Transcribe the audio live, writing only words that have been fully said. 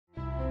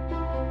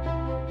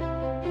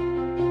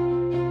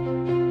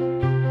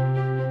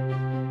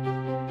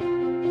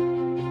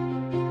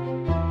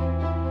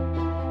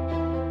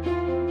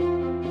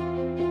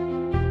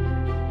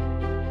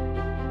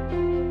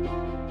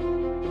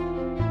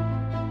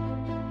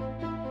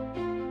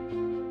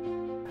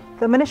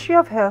The Ministry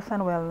of Health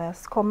and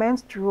Wellness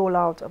commenced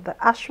rollout of the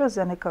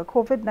AstraZeneca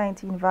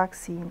COVID-19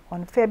 vaccine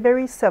on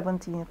February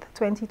 17,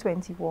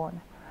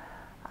 2021.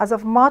 As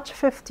of March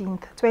 15,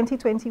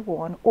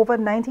 2021, over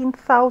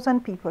 19,000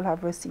 people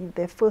have received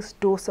their first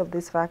dose of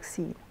this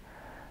vaccine.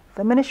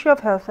 The Ministry of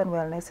Health and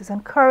Wellness is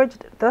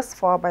encouraged thus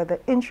far by the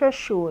interest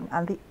shown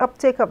and the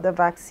uptake of the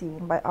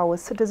vaccine by our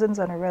citizens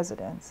and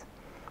residents.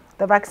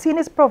 The vaccine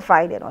is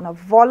provided on a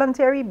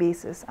voluntary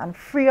basis and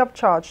free of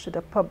charge to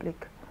the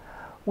public.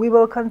 We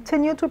will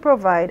continue to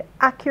provide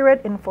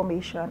accurate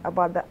information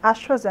about the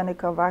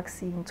AstraZeneca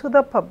vaccine to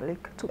the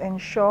public to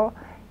ensure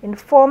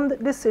informed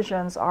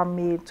decisions are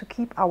made to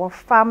keep our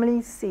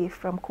families safe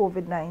from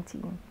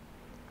COVID-19.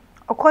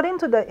 According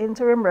to the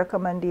interim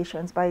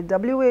recommendations by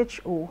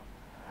WHO,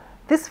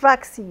 this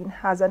vaccine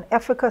has an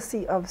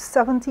efficacy of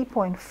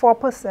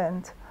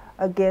 70.4%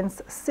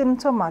 against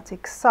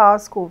symptomatic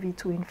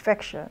SARS-CoV-2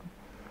 infection.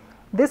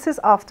 This is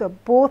after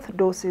both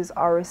doses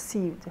are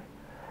received.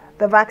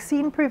 The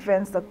vaccine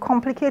prevents the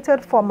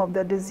complicated form of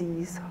the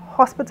disease,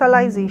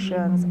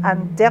 hospitalizations,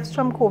 and deaths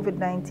from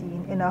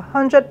COVID-19 in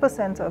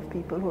 100% of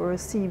people who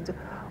received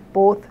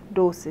both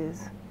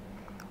doses.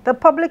 The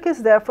public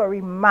is therefore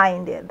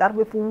reminded that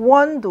with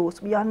one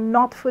dose, we are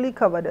not fully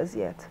covered as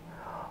yet.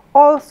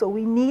 Also,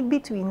 we need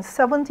between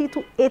 70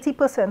 to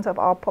 80% of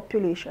our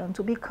population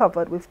to be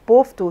covered with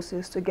both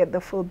doses to get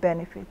the full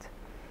benefit.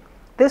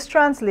 This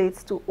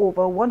translates to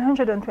over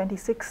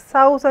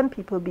 126,000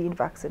 people being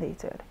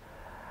vaccinated.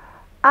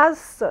 As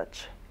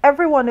such,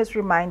 everyone is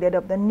reminded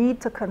of the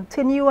need to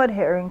continue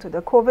adhering to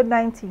the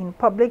COVID-19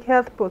 public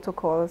health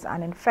protocols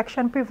and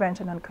infection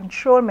prevention and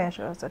control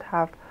measures that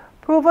have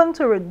proven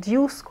to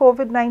reduce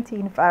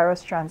COVID-19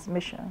 virus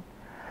transmission.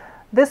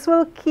 This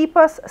will keep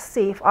us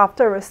safe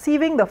after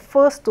receiving the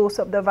first dose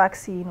of the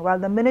vaccine while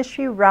the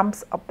ministry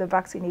ramps up the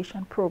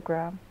vaccination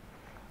program.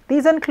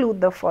 These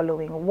include the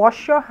following: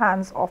 wash your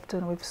hands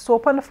often with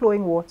soap and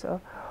flowing water,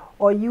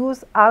 or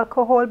use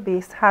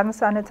alcohol-based hand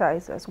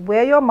sanitizers.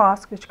 Wear your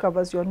mask which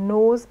covers your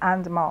nose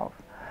and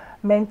mouth.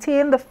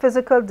 Maintain the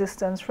physical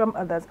distance from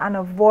others and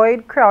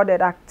avoid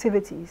crowded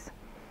activities.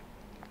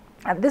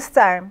 At this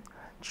time,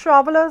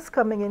 travelers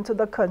coming into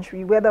the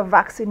country, whether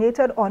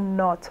vaccinated or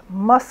not,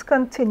 must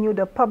continue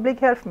the public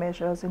health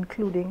measures,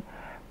 including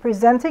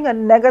presenting a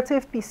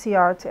negative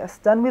PCR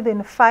test done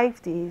within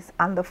 5 days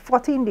and the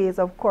 14 days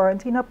of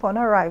quarantine upon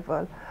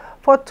arrival,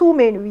 for two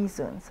main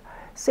reasons.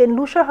 St.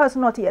 Lucia has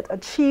not yet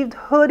achieved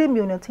herd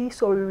immunity,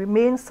 so we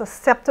remain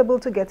susceptible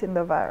to getting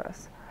the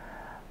virus.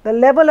 The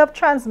level of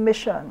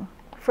transmission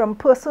from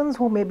persons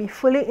who may be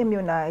fully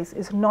immunized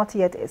is not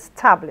yet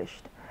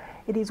established.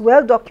 It is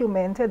well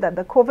documented that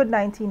the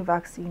COVID-19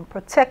 vaccine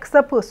protects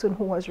the person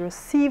who has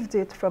received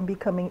it from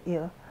becoming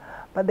ill,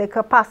 but their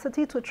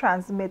capacity to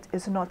transmit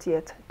is not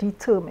yet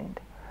determined.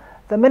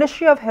 The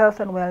Ministry of Health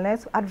and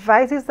Wellness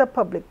advises the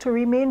public to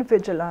remain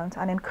vigilant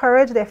and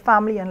encourage their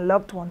family and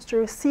loved ones to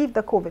receive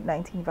the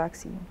COVID-19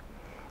 vaccine.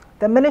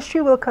 The ministry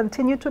will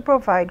continue to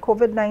provide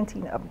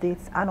COVID-19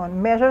 updates and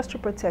on measures to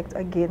protect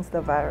against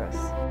the virus.